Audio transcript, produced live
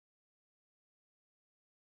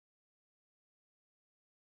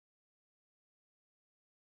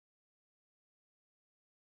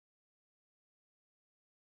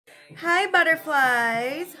Hi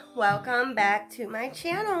butterflies, welcome back to my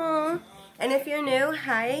channel. And if you're new,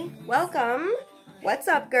 hi, welcome. What's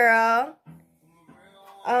up, girl?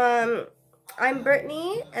 I'm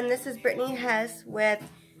Brittany and this is Brittany Hess with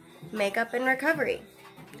Makeup and Recovery.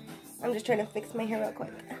 I'm just trying to fix my hair real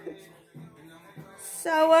quick.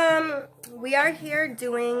 So we are here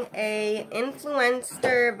doing a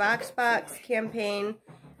Influenster Voxbox campaign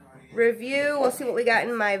review. We'll see what we got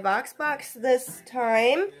in my Voxbox this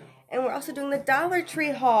time. And we're also doing the Dollar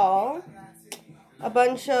Tree haul. A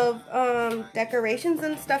bunch of decorations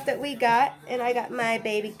and stuff that we got. And I got my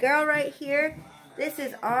baby girl right here. This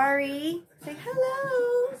is Ari. Say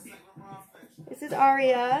hello. This is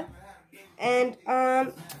Aria. And,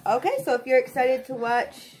 okay, so if you're excited to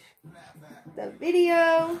watch the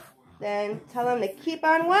video, then tell them to keep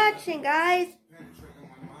on watching, guys.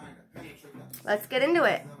 Let's get into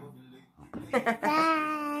it.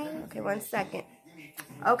 Bye. Okay, 1 second.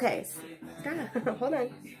 Okay, hold on.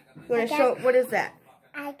 You want to show, what is that?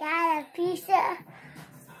 I got a pizza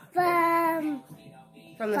from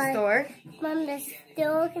the store? From the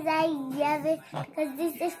store because I love it. Because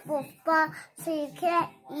this is for fun, so you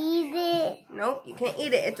can't eat it. Nope, you can't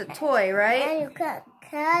eat it. It's a toy, right? And you can't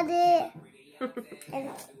cut it.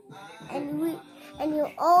 and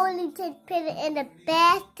you only can put it in the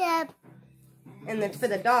bathtub. And it's for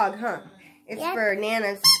the dog, huh? It's for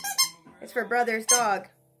Nana's. It's for brother's dog.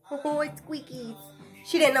 Oh, it's squeaky.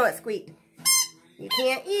 She didn't know it squeaked. You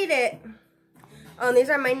can't eat it. Oh, these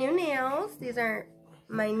are my new nails. These are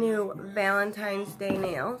my new Valentine's Day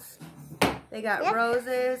nails. They got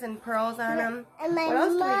roses and pearls on them. And my what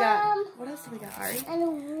else do we got? mom. What else do we got, Ari?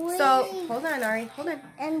 And So, hold on, Ari. Hold on.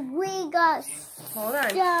 And we got Hold on.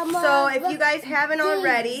 So, if you guys haven't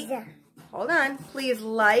already, pizza. hold on. Please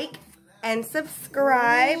like and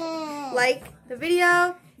subscribe. Like the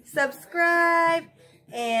video, subscribe,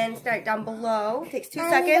 and start down below. Takes 2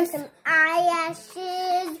 seconds. Some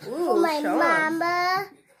eyelashes for my show 'em. mama.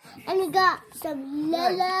 And we got some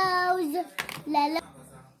lillos.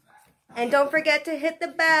 And don't forget to hit the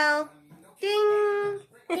bell. Ding!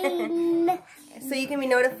 Ding. So you can be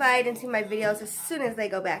notified and see my videos as soon as they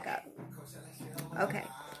go back up. Okay.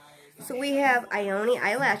 So we have Ione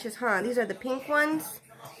eyelashes, huh? These are the pink ones.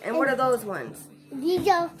 And what are those ones? These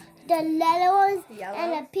are the little ones, Yellow.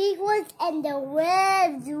 and the pink ones, and the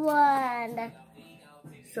red one.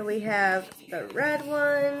 So we have the red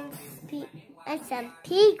ones. And some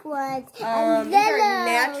pink ones. And These are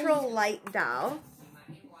natural light doll.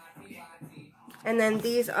 And then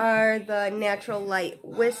these are the natural light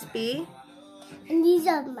wispy. And these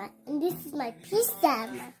are and this is my pizza.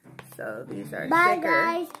 So these are Bye thicker.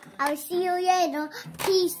 guys. I'll see you later.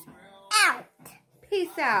 Peace out.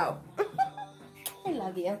 Peace out. I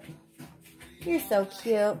love you. You're so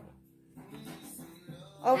cute.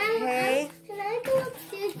 Okay. Can I go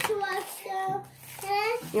upstairs to watch show?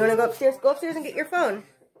 You want to go upstairs? Go upstairs and get your phone.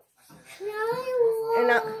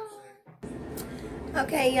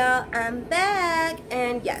 Okay, y'all, I'm back.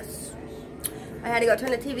 And yes, I had to go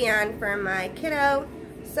turn the TV on for my kiddo.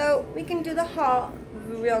 So we can do the haul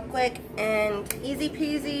real quick and easy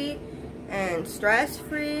peasy and stress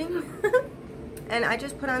free. And I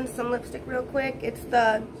just put on some lipstick real quick. It's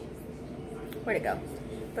the, where'd it go?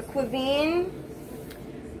 The Quivine.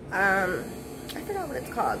 I forgot what it's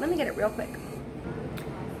called. Let me get it real quick.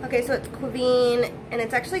 Okay, so it's Quivine, and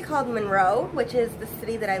it's actually called Monroe, which is the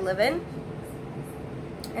city that I live in.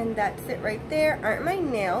 And that's it right there. Aren't my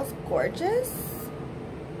nails gorgeous?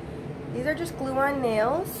 These are just glue-on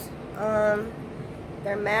nails.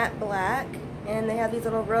 They're matte black, and they have these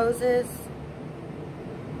little roses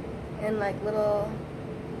and like little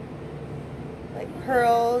like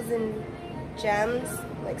pearls and gems,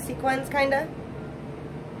 like sequins kinda.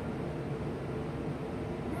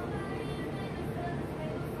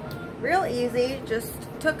 Real easy, just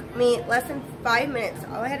took me less than 5 minutes.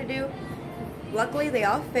 All I had to do, luckily they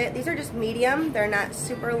all fit. These are just medium, they're not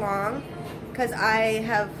super long, because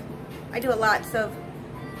I do lots of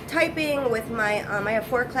typing with my, I have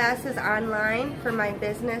 4 classes online for my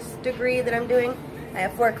business degree that I'm doing. I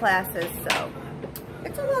have 4 classes, so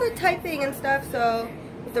it's a lot of typing and stuff, so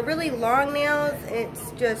with the really long nails,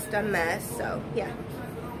 it's just a mess, so yeah.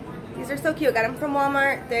 These are so cute, got them from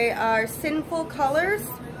Walmart. They are Sinful Colors.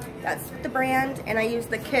 That's the brand, and I use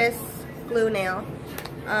the Kiss glue nail.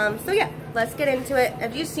 So yeah, let's get into it.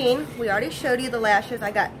 As you've seen, we already showed you the lashes.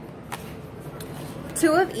 I got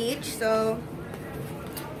 2 of each, so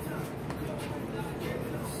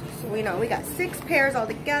we know we got 6 pairs all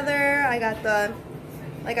together. I got the,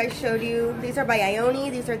 like I showed you, these are by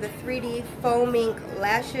Ione. These are the 3D Foam Ink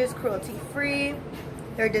Lashes, cruelty free.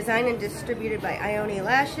 They're designed and distributed by Ione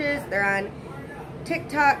Lashes. They're on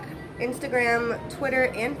TikTok, Instagram, Twitter,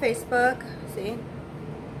 and Facebook. See?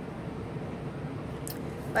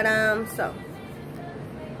 But, so,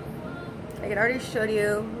 like I already showed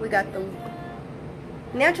you, we got the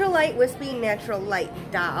Natural Light Wispy Natural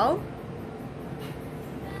Light Doll.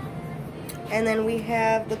 And then we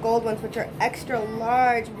have the gold ones, which are extra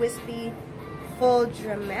large, wispy, full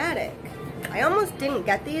dramatic. I almost didn't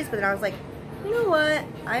get these, but then I was like, you know what?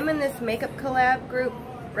 I'm in this makeup collab group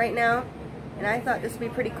right now, and I thought this would be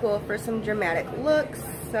pretty cool for some dramatic looks.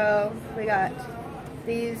 So we got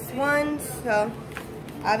these ones. So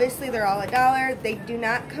obviously they're all $1. They do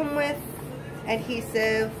not come with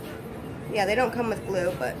adhesive. Yeah, they don't come with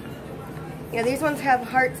glue, but yeah, these ones have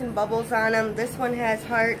hearts and bubbles on them. This one has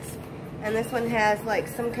hearts, and this one has like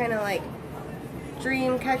some kind of like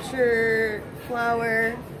dream catcher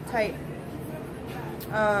flower type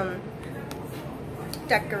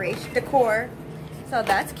decor. So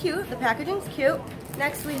that's cute. The packaging's cute.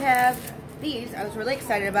 Next we have these I was really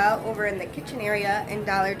excited about over in the kitchen area in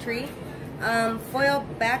Dollar Tree. Foil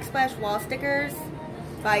backsplash wall stickers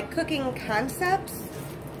by Cooking Concepts.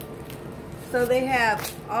 So they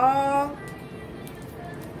have all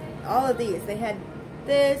of these. They had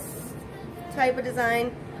this type of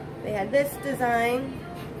design. They had this design.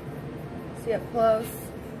 See up close.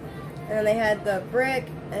 And then they had the brick,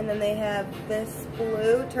 and then they have this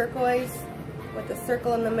blue turquoise with a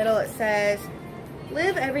circle in the middle. It says,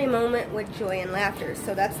 "Live every moment with joy and laughter."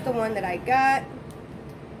 So that's the one that I got.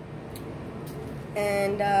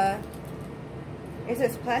 And it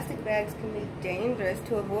says plastic bags can be dangerous.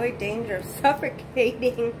 To avoid danger of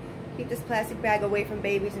suffocating, keep this plastic bag away from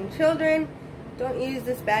babies and children. Don't use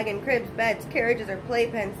this bag in cribs, beds, carriages, or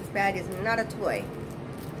playpens. This bag is not a toy.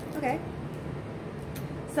 Okay.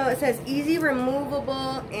 So it says easy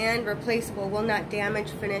removable and replaceable, will not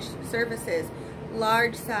damage finished surfaces.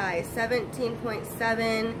 Large size,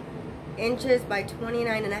 17.7 inches by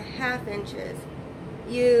 29.5 inches.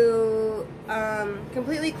 You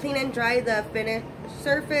completely clean and dry the finished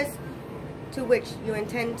surface to which you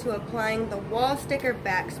intend to applying the wall sticker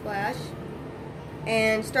backsplash.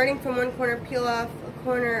 And starting from one corner, peel off a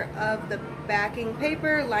corner of the backing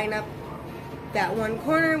paper, line up that one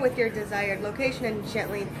corner with your desired location and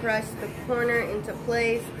gently press the corner into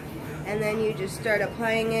place, and then you just start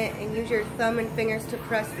applying it and use your thumb and fingers to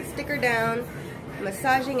press the sticker down,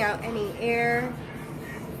 massaging out any air,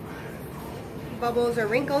 bubbles, or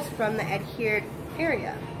wrinkles from the adhered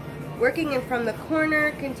area. Working in from the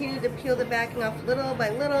corner, continue to peel the backing off little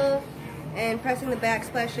by little and pressing the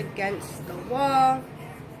backsplash against the wall.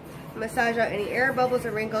 Massage out any air bubbles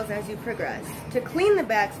or wrinkles as you progress. To clean the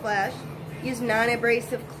backsplash, use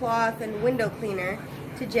non-abrasive cloth and window cleaner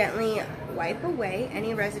to gently wipe away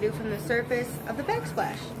any residue from the surface of the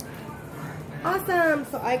backsplash. Awesome!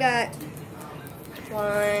 So I got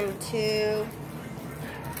 1, 2,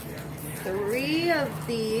 3 of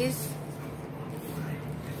these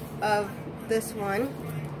of this one.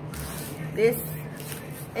 This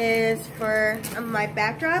is for my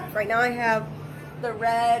backdrop. Right now I have the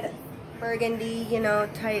red, burgundy, you know,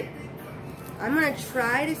 type. I'm gonna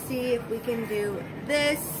try to see if we can do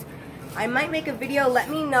this. I might make a video. Let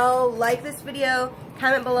me know. Like this video.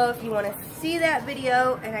 Comment below if you want to see that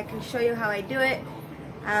video, and I can show you how I do it.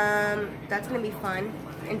 That's gonna be fun,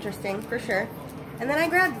 interesting for sure. And then I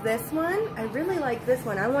grabbed this one. I really like this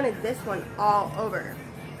one. I wanted this one all over,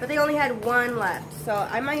 but they only had one left, so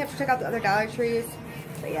I might have to check out the other Dollar Trees.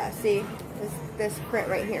 But yeah, see this print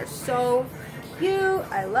right here, so cute.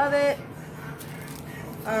 I love it.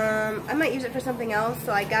 I might use it for something else,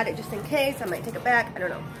 so I got it just in case. I might take it back, I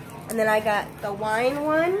don't know. And then I got the wine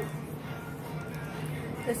one,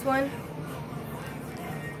 this one.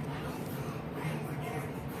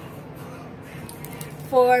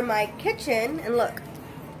 For my kitchen, and look.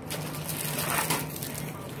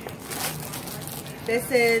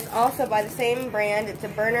 This is also by the same brand. It's a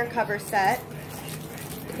burner cover set.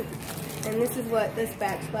 And this is what this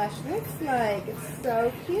backsplash looks like. It's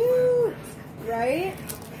so cute, right?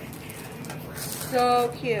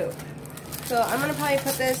 So cute. So I'm gonna probably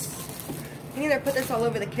put this, you can either put this all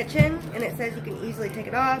over the kitchen, and it says you can easily take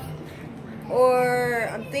it off, or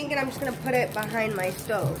I'm thinking I'm just gonna put it behind my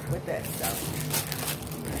stove with this. So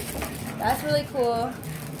that's really cool.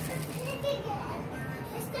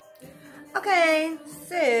 Okay,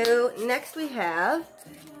 so next we have,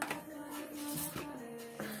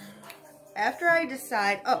 after I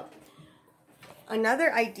decide, oh,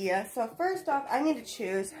 another idea. So first off, I need to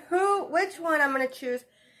choose which one I'm going to choose.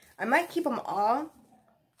 I might keep them all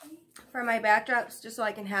for my backdrops, just so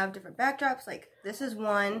I can have different backdrops. Like this is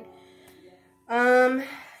one.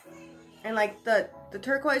 And like the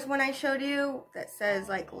turquoise one I showed you that says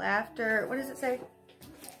like laughter. What does it say?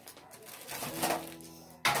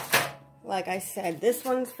 Like I said, this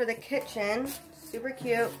one's for the kitchen. Super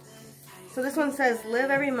cute. So this one says live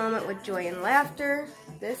every moment with joy and laughter.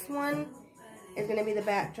 This one is going to be the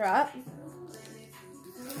backdrop.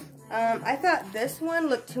 I thought this one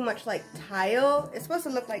looked too much like tile. It's supposed to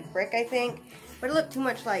look like brick, I think. But it looked too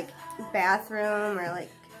much like bathroom or like,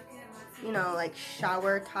 you know, like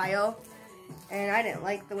shower tile. And I didn't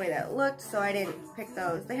like the way that looked, so I didn't pick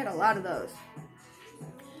those. They had a lot of those.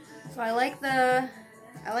 So I like that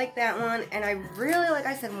one. And I really, like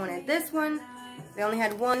I said, wanted this one. They only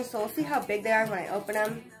had one, so we'll see how big they are when I open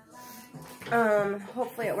them.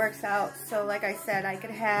 Hopefully it works out. So like I said, I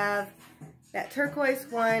could have that turquoise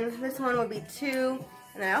one. This one would be 2.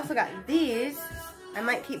 And I also got these. I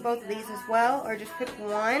might keep both of these as well, or just pick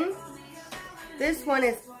one. This one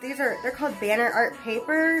is, they're called banner art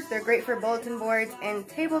papers. They're great for bulletin boards and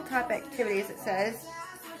tabletop activities, it says.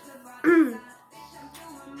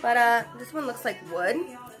 But this one looks like wood.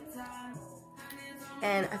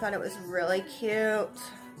 And I thought it was really cute.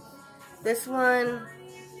 This one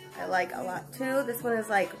I like a lot too. This one is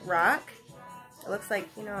like rock. It looks like,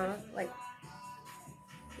 you know, like,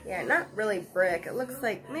 yeah, not really brick. It looks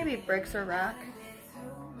like maybe bricks or rock.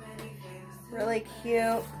 Really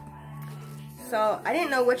cute. So I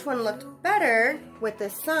didn't know which one looked better with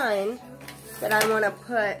this sign that I want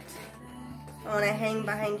to hang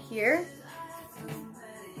behind here.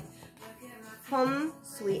 Home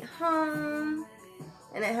sweet home.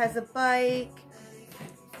 And it has a bike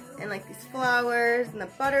and like these flowers and the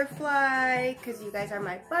butterfly, because you guys are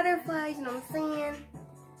my butterflies, you know what I'm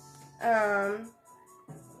saying?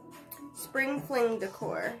 Spring fling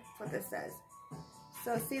decor, that's what this says.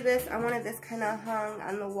 So see this, I wanted this kind of hung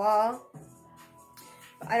on the wall.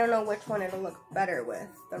 But I don't know which one it'll look better with,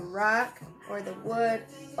 the rock or the wood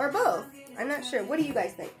or both. I'm not sure. What do you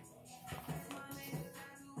guys think?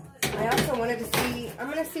 I also wanted to see,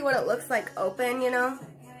 I'm going to see what it looks like open, you know.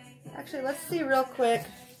 Actually, let's see real quick.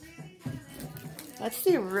 Let's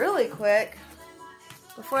see really quick.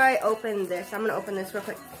 Before I open this, I'm going to open this real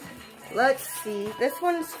quick. Let's see. This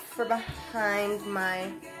one's for behind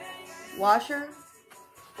my washer.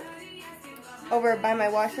 Over by my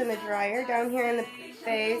washer and the dryer. Down here in the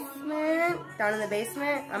basement. Down in the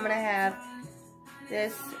basement, I'm going to have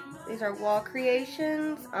this. These are wall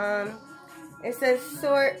creations. It says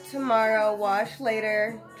sort tomorrow, wash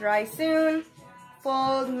later, dry soon,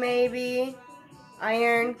 fold maybe,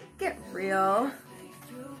 iron, get real.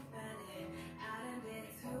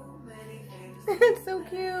 It's so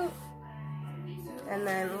cute. And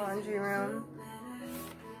then laundry room.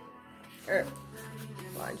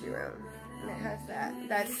 Laundry room. And it has that.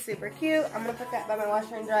 That's super cute. I'm going to put that by my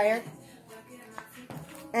washer and dryer.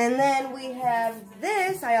 And then we have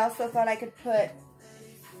this. I also thought I could put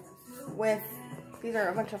with, these are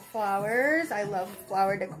a bunch of flowers. I love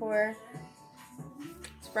flower decor.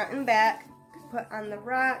 It's front and back. Put on the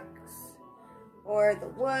rocks or the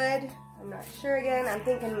wood. I'm not sure again. I'm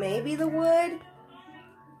thinking maybe the wood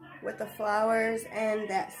with the flowers and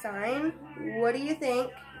that sign. What do you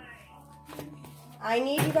think? I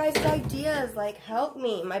need you guys' ideas. Like, help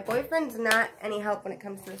me. My boyfriend's not any help when it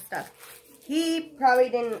comes to this stuff. He probably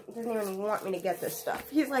doesn't even want me to get this stuff.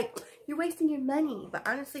 He's like, you're wasting your money. But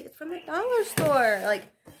honestly, it's from the dollar store.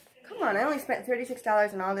 Like, come on. I only spent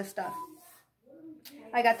 $36 on all this stuff.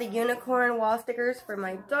 I got the unicorn wall stickers for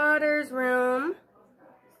my daughter's room.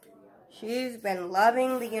 She's been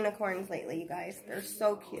loving the unicorns lately, you guys. They're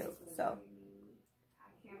so cute. So,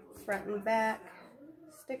 front and back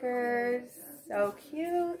stickers. So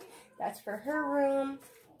cute. That's for her room.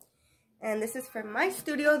 And this is for my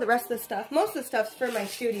studio. The rest of the stuff, most of the stuff's for my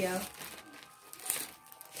studio.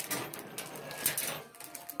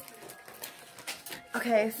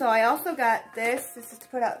 Okay, so I also got this. This is to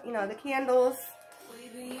put out, you know, the candles.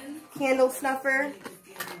 Candle snuffer.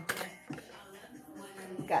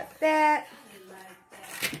 Got that.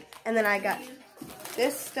 And then I got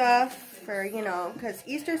this stuff for, you know, because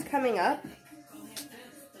Easter's coming up.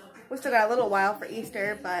 We still got a little while for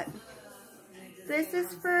Easter, but this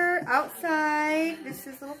is for outside. This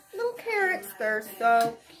is little carrots. They're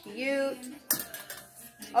so cute.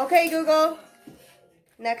 Okay, Google.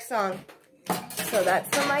 Next song. So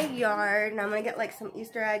that's for my yard. And I'm going to get like some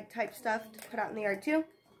Easter egg type stuff to put out in the yard too.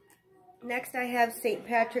 Next I have St.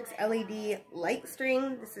 Patrick's LED light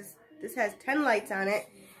string. This has 10 lights on it.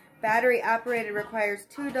 Battery operated, requires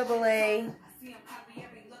 2 AA.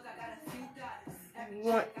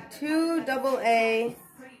 2 AA.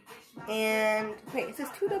 And, wait, it says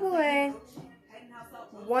 2 AA.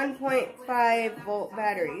 1.5 volt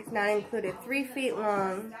batteries, not included, 3 feet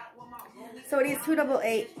long. So it needs 2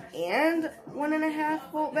 AA and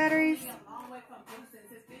 1.5 volt batteries.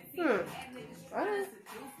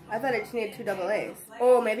 I thought it just needed 2 AAs.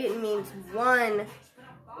 Oh, maybe it means one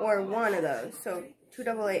of those. So 2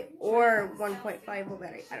 AA or 1.5 volt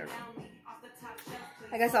battery. I don't know.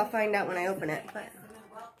 I guess I'll find out when I open it. But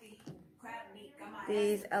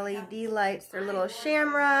these LED lights, they're little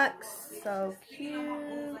shamrocks. So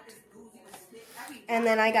cute. And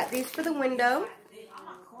then I got these for the window.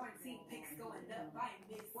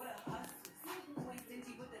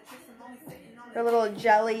 They're little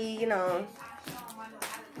jelly, you know,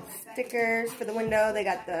 stickers for the window. They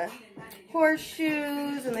got the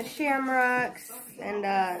horseshoes and the shamrocks, and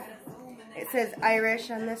it says Irish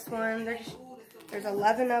on this one. There's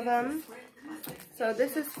 11 of them. So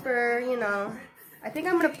this is for, you know, I think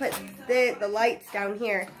I'm going to put the lights down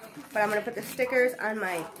here, but I'm going to put the stickers on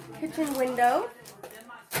my kitchen window.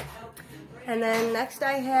 And then next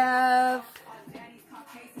I have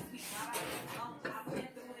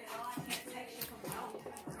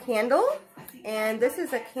candle, and this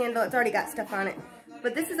is a candle. It's already got stuff on it,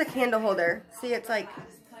 but this is a candle holder. See, it's like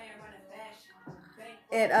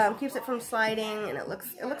it keeps it from sliding, and it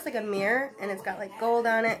looks like a mirror, and it's got like gold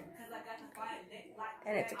on it,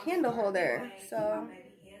 and it's a candle holder. So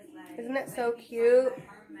isn't it so cute?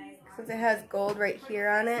 Since it has gold right here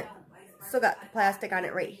on it, still got the plastic on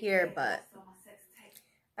it right here, but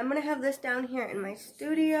I'm gonna have this down here in my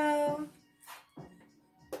studio.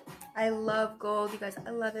 I love gold, you guys.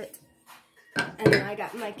 I love it. And then I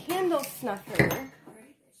got my candle snuffer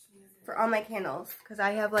for all my candles, because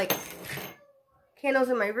I have like candles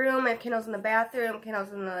in my room, I have candles in the bathroom,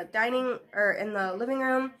 candles in the dining or in the living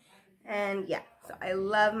room, and yeah, so I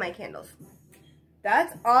love my candles.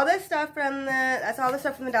 That's all the stuff from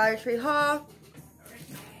the Dollar Tree haul.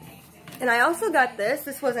 And I also got this.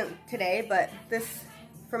 This wasn't today, but this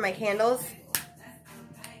for my candles.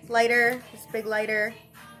 Lighter, this big lighter.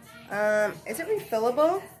 Is it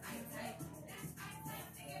refillable?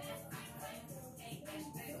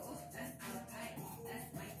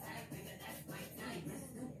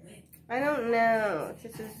 I don't know.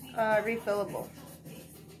 This is refillable.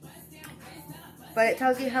 But it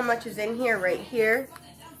tells you how much is in here right here.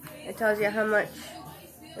 It tells you how much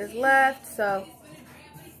is left. So,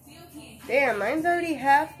 damn, mine's already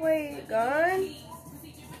halfway gone.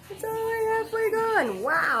 It's already halfway gone.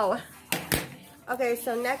 Wow. Okay,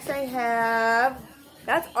 so next I have,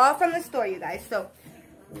 that's all from the store, you guys. So,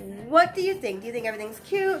 what do you think? Do you think everything's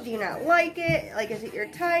cute? Do you not like it? Like, is it your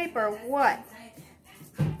type or what?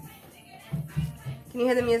 Can you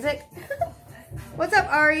hear the music? What's up,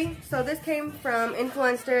 Ari? So this came from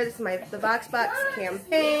Influenster. This is the Voxbox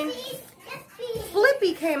campaign.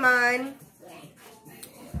 Flippy came on.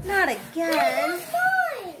 Not again.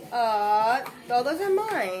 Aw, oh, those are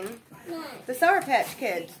mine. The Sour Patch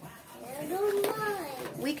Kids.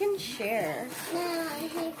 We can share. No, I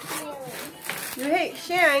hate sharing. You hate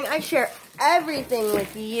sharing? I share everything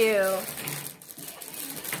with you.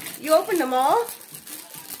 You opened them all?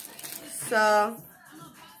 So,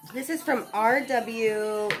 this is from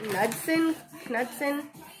R.W. Knudsen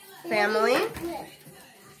family.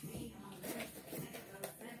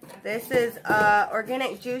 This is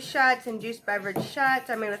organic juice shots and juice beverage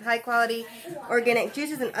shots are made with high quality organic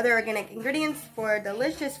juices and other organic ingredients for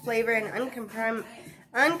delicious flavor and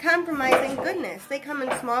uncompromising goodness. They come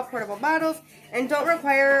in small portable bottles and don't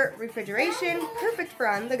require refrigeration. Perfect for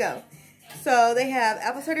on the go. So they have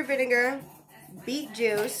apple cider vinegar, beet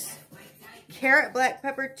juice, carrot black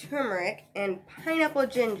pepper turmeric, and pineapple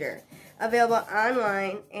ginger. Available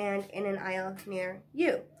online and in an aisle near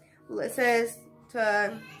you. It says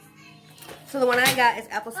so the one I got is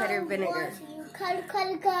apple cider vinegar.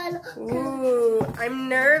 Ooh, I'm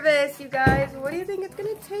nervous, you guys. What do you think it's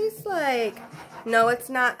gonna taste like? No, it's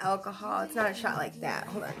not alcohol. It's not a shot like that.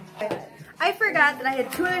 Hold on. I forgot that I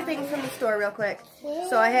had two other things from the store real quick.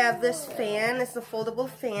 So I have this fan. This is a foldable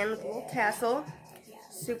fan with a little tassel.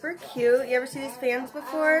 Super cute. You ever see these fans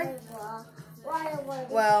before?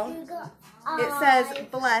 Well, it says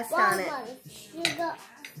blessed on it.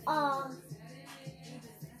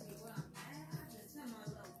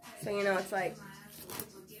 So you know it's like.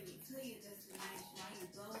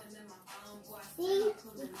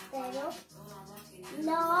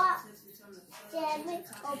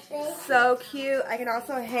 So cute. I can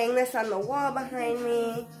also hang this on the wall behind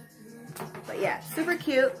me. But yeah, super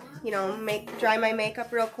cute. You know, dry my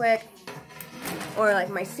makeup real quick. Or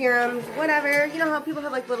like my serums, whatever. You know how people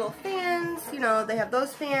have like little fans? You know, they have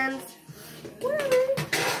those fans. Whatever.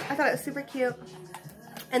 I thought it was super cute.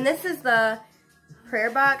 And this is the prayer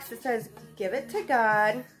box. It says, give it to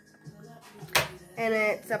God. And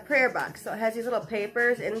it's a prayer box. So it has these little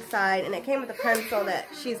papers inside. And it came with a pencil that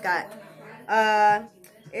she's got.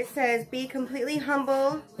 It says, be completely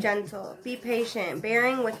humble, gentle. Be patient,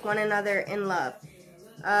 bearing with one another in love.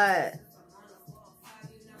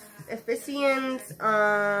 Ephesians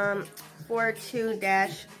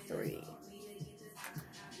 4:2-3.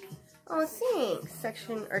 Oh, thanks.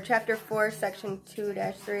 Chapter 4, section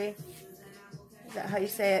 2-3. Is that how you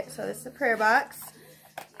say it? So this is a prayer box.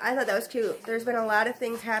 I thought that was cute. There's been a lot of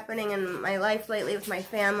things happening in my life lately with my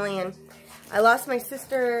family, and I lost my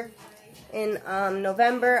sister in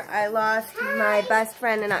November. I lost my best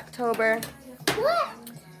friend in October. What?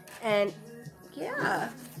 And yeah,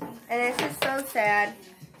 and it's just so sad.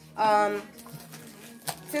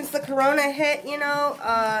 Since the corona hit, you know,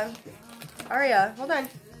 Aria, hold on.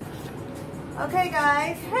 Okay,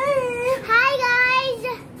 guys. Hey. Hi, guys.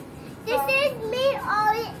 This is me,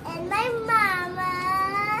 Ollie, and my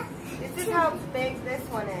mama. This is how big this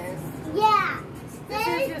one is. Yeah. This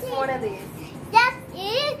is just one of these. That's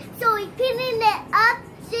it. So we pinning it up,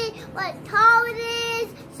 see what tall it is.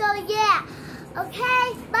 So yeah.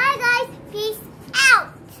 Okay. Bye, guys. Peace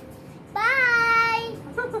out. Bye.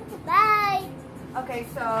 Bye. Okay,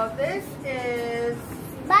 so this is...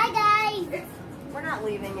 Bye, guys. We're not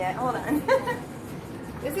leaving yet. Hold on.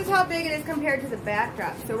 This is how big it is compared to the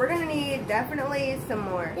backdrop. So we're going to need definitely some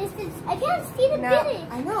more. This is... I can't see the finish.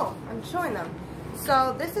 I know. I'm showing them.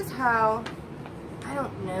 So this is how... I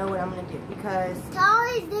don't know what I'm going to do because... Tall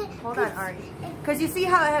is it? Hold on, Ari. Because you see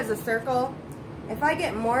how it has a circle? If I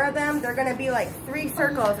get more of them, they're going to be like 3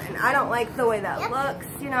 circles. And I don't like the way that looks,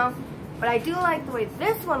 you know. But I do like the way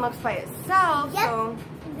this one looks by itself. Yep. So...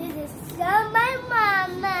 This is my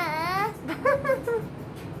mama.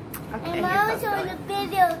 Okay, And mama showing the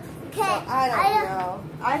video. Okay. So I don't know.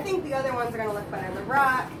 I think the other ones are going to look better. The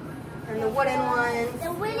rock and the wooden ones.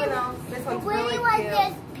 The wooden, you know, this one's really one cute.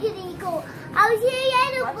 is pretty cool. I was here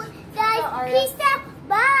yet. Guys, peace out.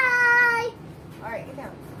 Bye. Alright, get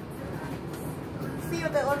down. See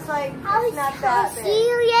what that looks like? I'll It's not that big. see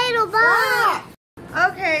you later. Bye.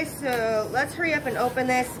 Okay, so let's hurry up and open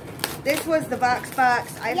this. This was the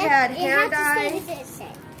Voxbox. I've had hair dye.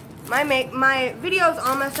 My video's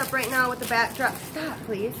all messed up right now with the backdrop. Stop,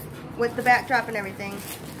 please. With the backdrop and everything.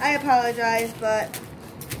 I apologize, but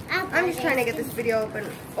I'm just trying to get this video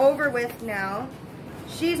over with now.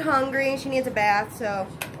 She's hungry. She needs a bath, so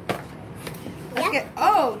let's get.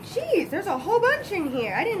 Oh, geez, there's a whole bunch in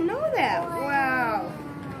here. I didn't know that. Wow.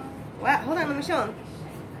 Wow. Hold on, let me show them.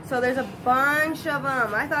 So there's a bunch of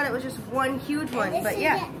them. I thought it was just one huge one, but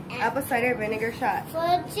yeah, apple cider vinegar shot.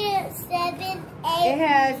 4, 2, 7, 8. It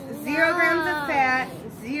has 0 grams of fat,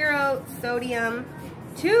 0 sodium,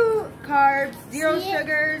 2 carbs, 0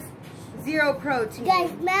 sugars, 0 protein. Guys,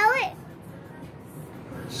 smell it.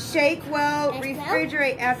 Shake well,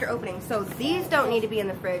 refrigerate after opening. So these don't need to be in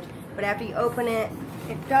the fridge, but after you open it,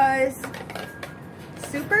 it does.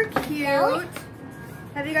 Super cute.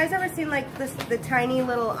 Have you guys ever seen like the tiny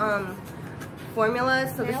little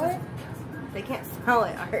formulas? So this is, they can't smell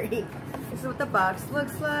it already. This is what the box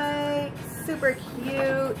looks like. Super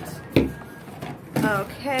cute.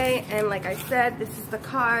 Okay, and like I said, this is the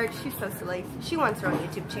card. She's so silly. She wants her own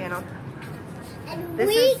YouTube channel. And This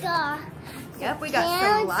we is- got. Yep, we got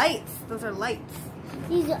some lights. Those are lights.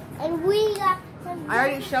 And we got some. I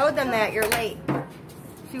already showed them that. You're late.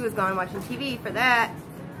 She was gone watching TV for that.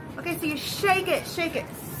 Okay, so you shake it, shake it.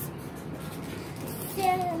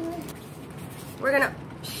 We're gonna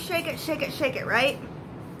shake it, shake it, shake it, right?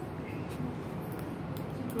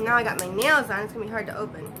 Now I got my nails on. It's gonna be hard to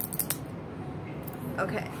open.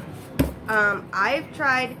 Okay. I've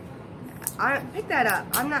tried. Pick that up.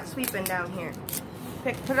 I'm not sweeping down here.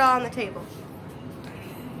 Put it all on the table.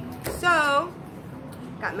 So,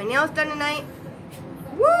 got my nails done tonight.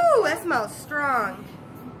 Woo! That smells strong.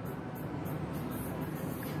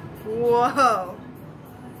 Whoa.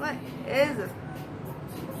 What is this?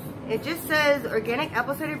 It just says organic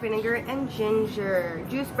apple cider vinegar and ginger.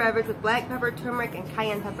 Juice beverage with black pepper, turmeric, and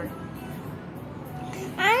cayenne pepper.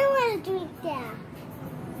 I don't want to drink that.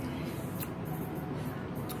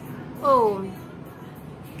 Oh.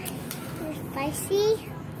 It's spicy.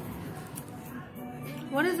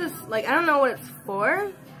 What is this? Like, I don't know what it's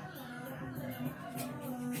for.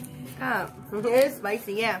 Oh, it is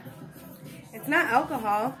spicy, yeah. It's not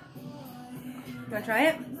alcohol. You wanna try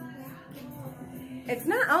it? It's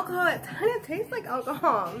not alcohol, it kind of tastes like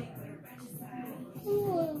alcohol.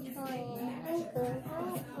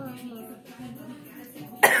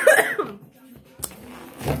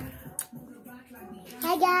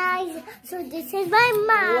 Hi guys, so this is my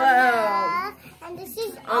mama. Whoa. And this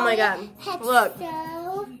is Oh my god. Look.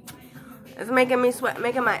 It's making me sweat,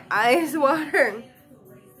 making my eyes water.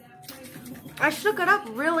 I shook it up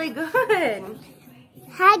really good.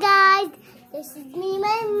 Hi guys, this is me,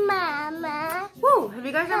 my mama. Woo, have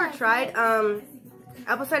you guys ever tried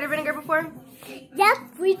apple cider vinegar before? Yep,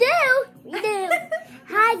 we do. We do.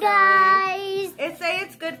 Hi guys. It say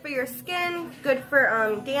it's good for your skin, good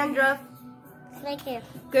for dandruff, Thank you.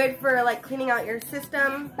 good for like cleaning out your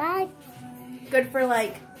system, Bye. good for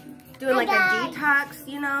like doing like Hi, a detox,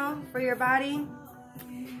 you know, for your body.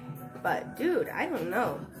 But dude, I don't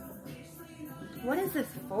know. What is this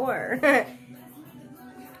for?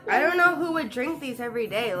 I don't know who would drink these every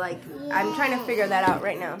day. Like, I'm trying to figure that out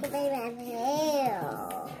right now.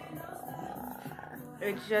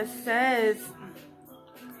 It just says...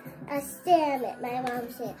 A stamp, my mom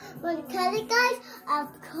said. Want to cut it, guys? Of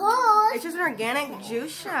course. It's just an organic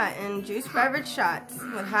juice shot and juice beverage shots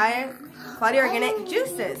with high quality organic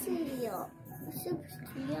juices.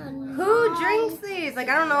 Who drinks these? Like,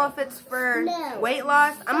 I don't know if it's for weight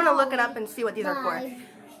loss. I'm going to look it up and see what these are for.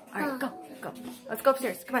 All right, go. Let's go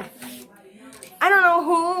upstairs. Come on. I don't know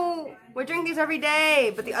who would drink these every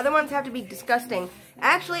day, but the other ones have to be disgusting.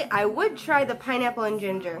 Actually, I would try the pineapple and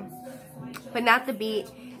ginger, but not the beet.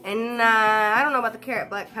 And I don't know about the carrot,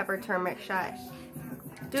 black pepper, turmeric shot.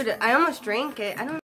 Dude, I almost drank it. I don't